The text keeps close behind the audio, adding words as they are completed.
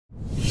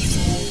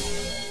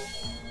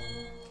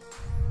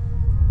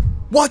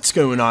What's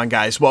going on,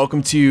 guys?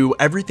 Welcome to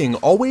Everything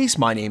Always.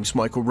 My name's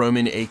Michael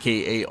Roman,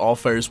 aka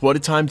Allfires. What a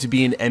time to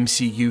be an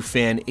MCU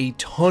fan. A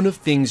ton of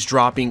things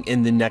dropping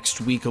in the next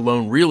week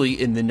alone,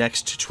 really in the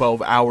next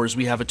 12 hours.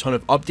 We have a ton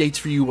of updates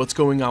for you. What's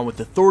going on with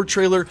the Thor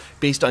trailer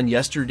based on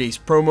yesterday's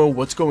promo,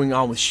 what's going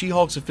on with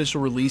She-Hulk's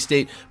official release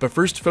date, but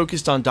first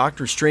focused on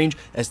Doctor Strange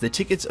as the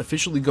tickets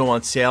officially go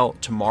on sale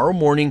tomorrow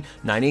morning,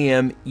 9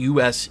 a.m.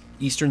 US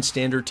Eastern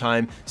Standard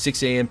Time,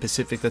 6 a.m.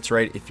 Pacific. That's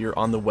right, if you're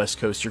on the West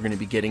Coast, you're going to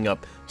be getting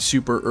up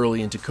super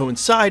early, and to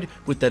coincide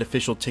with that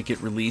official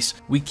ticket release,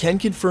 we can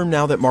confirm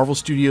now that Marvel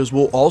Studios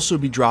will also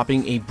be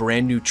dropping a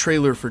brand new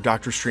trailer for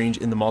Doctor Strange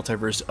in the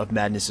Multiverse of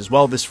Madness as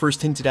well. This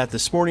first hinted at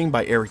this morning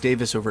by Eric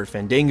Davis over at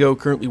Fandango,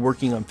 currently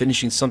working on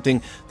finishing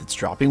something that's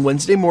dropping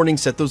Wednesday morning.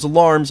 Set those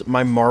alarms,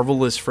 my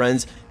marvelous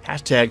friends.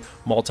 Hashtag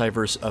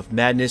Multiverse of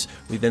Madness.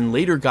 We then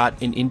later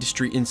got an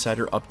industry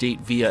insider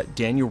update via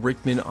Daniel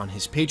Rickman on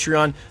his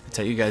Patreon. I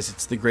tell you guys,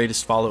 it's the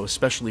greatest follow,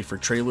 especially for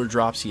trailer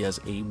drops. He has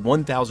a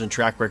 1,000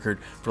 track record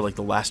for like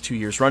the last 2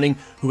 years running,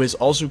 who has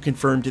also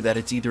confirmed that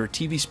it's either a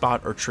TV spot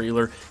or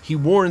trailer. He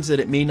warns that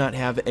it may not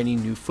have any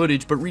new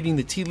footage, but reading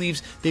the tea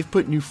leaves, they've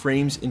put new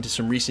frames into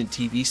some recent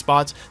TV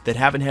spots that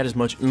haven't had as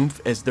much oomph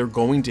as they're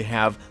going to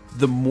have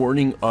the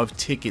morning of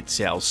ticket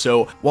sales.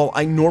 So while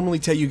I normally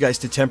tell you guys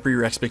to temper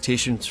your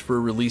expectations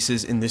for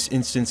releases, in this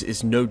instance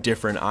is no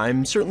different.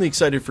 I'm certainly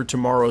excited for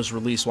tomorrow's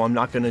release. While I'm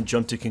not going to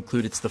jump to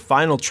conclude it's the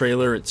final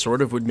trailer, it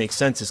sort of would make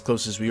sense as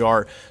close as we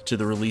are to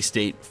the release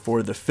date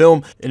for the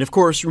film. And of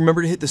course,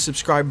 remember to hit the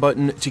subscribe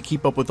button to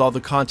keep up with all the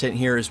content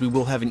here, as we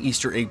will have an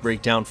Easter egg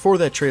breakdown for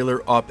that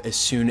trailer up as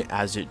soon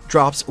as it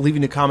drops.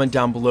 Leaving a comment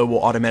down below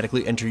will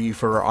automatically enter you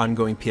for our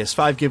ongoing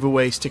PS5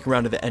 giveaway. Stick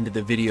around to the end of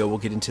the video, we'll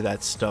get into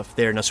that stuff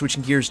there. Now,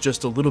 switching gears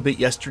just a little bit,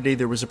 yesterday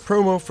there was a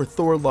promo for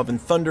Thor Love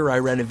and Thunder. I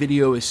ran a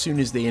video as soon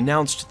as they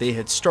announced they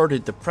had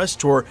started the press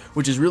tour,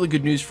 which is really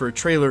good news for a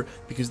trailer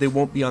because they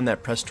won't be on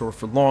that press tour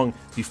for long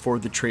before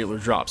the trailer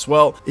drops.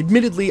 Well,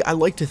 admittedly, I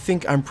like to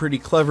think I'm pretty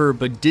clever,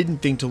 but didn't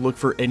think to look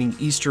for any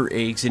Easter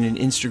eggs in an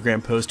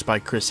Instagram post by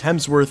Chris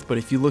Hemsworth. But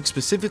if you look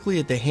specifically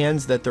at the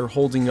hands that they're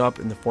holding up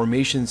in the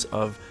formations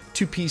of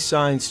 2 peace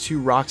signs, 2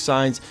 rock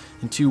signs,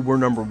 and 2 we're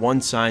number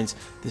 1 signs,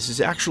 this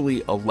is actually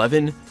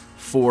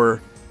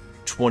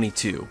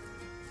 11/4/22.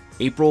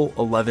 April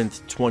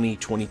 11th,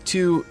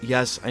 2022.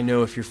 Yes, I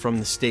know if you're from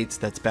the States,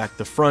 that's back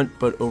the front,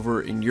 but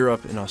over in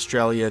Europe and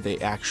Australia, they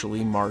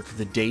actually mark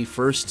the day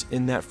first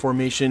in that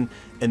formation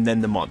and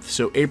then the month.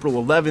 So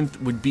April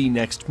 11th would be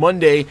next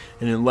Monday,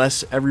 and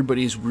unless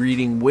everybody's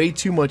reading way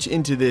too much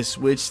into this,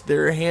 which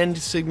their hand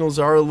signals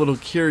are a little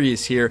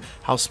curious here,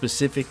 how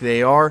specific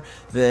they are,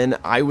 then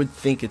I would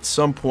think at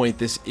some point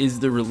this is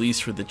the release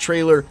for the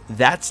trailer.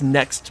 That's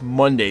next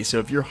Monday. So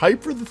if you're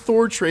hyped for the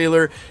Thor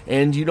trailer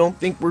and you don't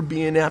think we're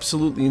being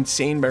absolutely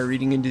insane by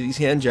reading into these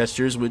hand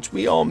gestures, which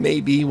we all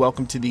may be,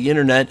 welcome to the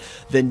internet,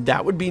 then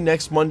that would be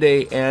next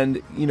Monday.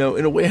 And, you know,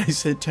 in a way, I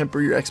said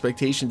temper your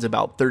expectations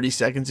about 30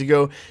 seconds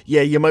ago.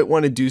 Yeah, you might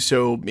want to do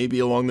so maybe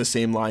along the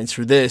same lines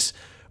for this,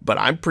 but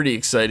I'm pretty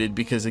excited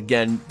because,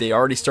 again, they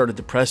already started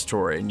the press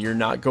tour, and you're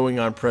not going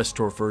on press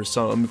tour for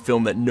some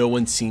film that no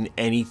one's seen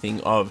anything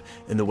of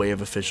in the way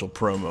of official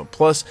promo.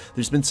 Plus,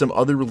 there's been some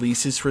other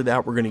releases for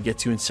that we're going to get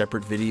to in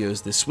separate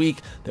videos this week.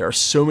 There are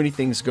so many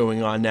things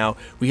going on now.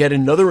 We had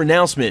another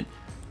announcement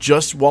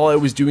just while I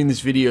was doing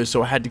this video,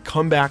 so I had to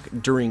come back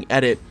during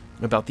edit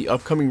about the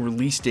upcoming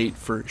release date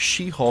for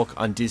She-Hulk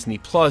on Disney+.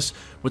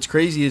 What's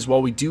crazy is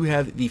while we do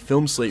have the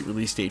film slate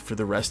release date for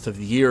the rest of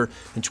the year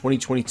in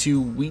 2022,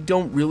 we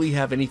don't really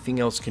have anything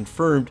else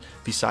confirmed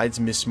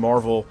besides Ms.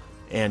 Marvel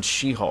and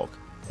She-Hulk.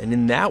 And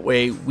in that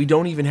way, we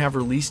don't even have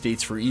release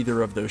dates for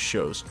either of those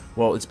shows.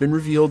 Well, it's been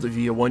revealed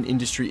via one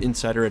industry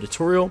insider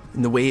editorial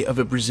in the way of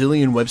a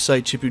Brazilian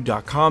website,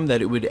 chipu.com,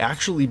 that it would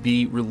actually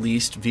be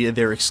released via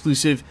their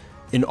exclusive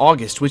in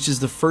August, which is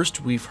the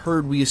first we've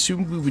heard. We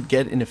assumed we would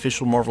get an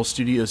official Marvel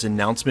Studios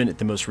announcement at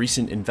the most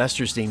recent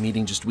Investors Day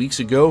meeting just weeks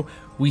ago.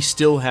 We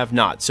still have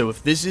not. So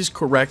if this is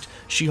correct,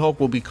 She-Hulk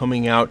will be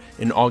coming out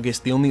in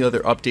August. The only other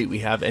update we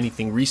have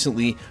anything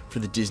recently for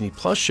the Disney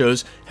Plus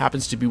shows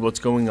happens to be what's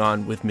going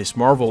on with Ms.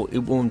 Marvel. It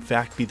will in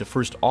fact be the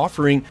first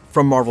offering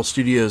from Marvel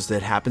Studios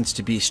that happens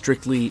to be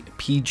strictly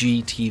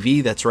PG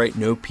TV. That's right,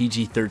 no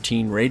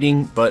PG-13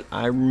 rating, but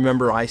I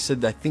remember I said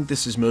that I think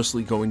this is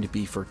mostly going to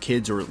be for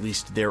kids, or at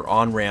least their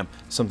on-ramp,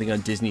 something on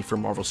Disney for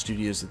Marvel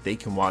Studios that they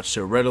can watch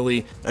so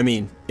readily. I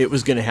mean, it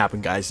was going to happen,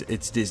 guys.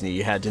 It's Disney.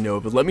 You had to know.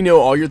 But let me know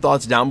all your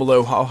thoughts down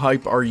below. How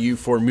hype are you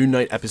for Moon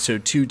Knight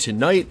Episode 2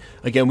 tonight?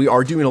 Again, we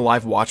are doing a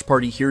live watch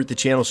party here at the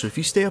channel, so if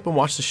you stay up and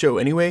watch the show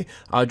anyway,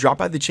 drop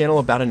by the channel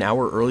about an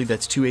hour early.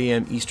 That's 2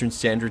 a.m. Eastern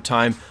Standard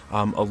Time,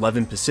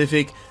 11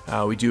 Pacific.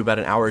 We do about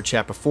an hour of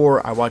chat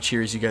before. I watch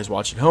here as you guys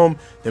watch at home.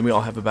 Then we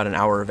all have about an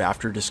hour of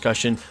after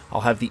discussion.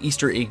 I'll have the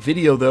Easter egg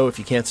video, though, if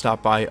you can't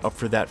stop by, up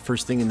for that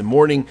first thing in the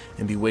morning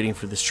and be waiting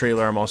for this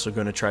trailer. I'm also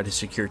going to try to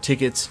secure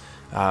tickets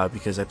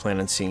because I plan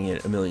on seeing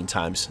it a million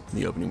times in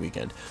the opening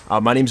weekend.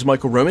 My name is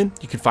Michael Roman.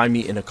 You can find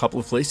me in a couple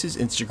of places,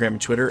 Instagram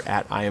and Twitter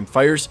at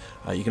IamFires.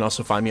 You can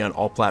also find me on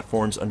all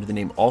platforms under the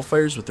name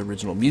AllFires with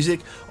original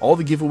music. All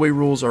the giveaway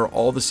rules are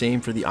all the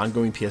same for the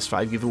ongoing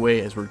PS5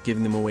 giveaway, as we're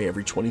giving them away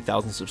every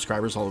 20,000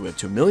 subscribers all the way up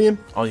to 1 million.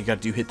 All you got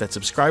to do, hit that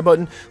subscribe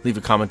button, leave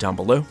a comment down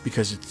below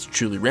because it's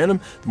truly random.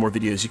 The more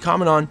videos you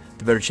comment on,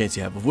 the better chance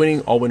you have of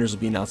winning. All winners will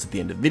be announced at the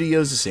end of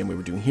videos, the same way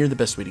we're doing here. The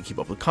best way to keep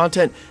up with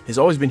content has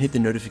always been hit the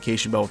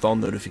notification bell with all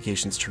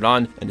notifications turned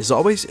on. And as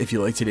always, if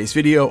you like today's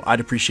video, I'd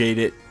appreciate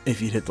it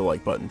if you'd hit the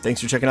like button.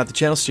 Thanks for checking out the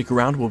channel. Stick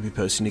around. We'll be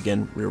posting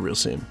again real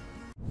soon.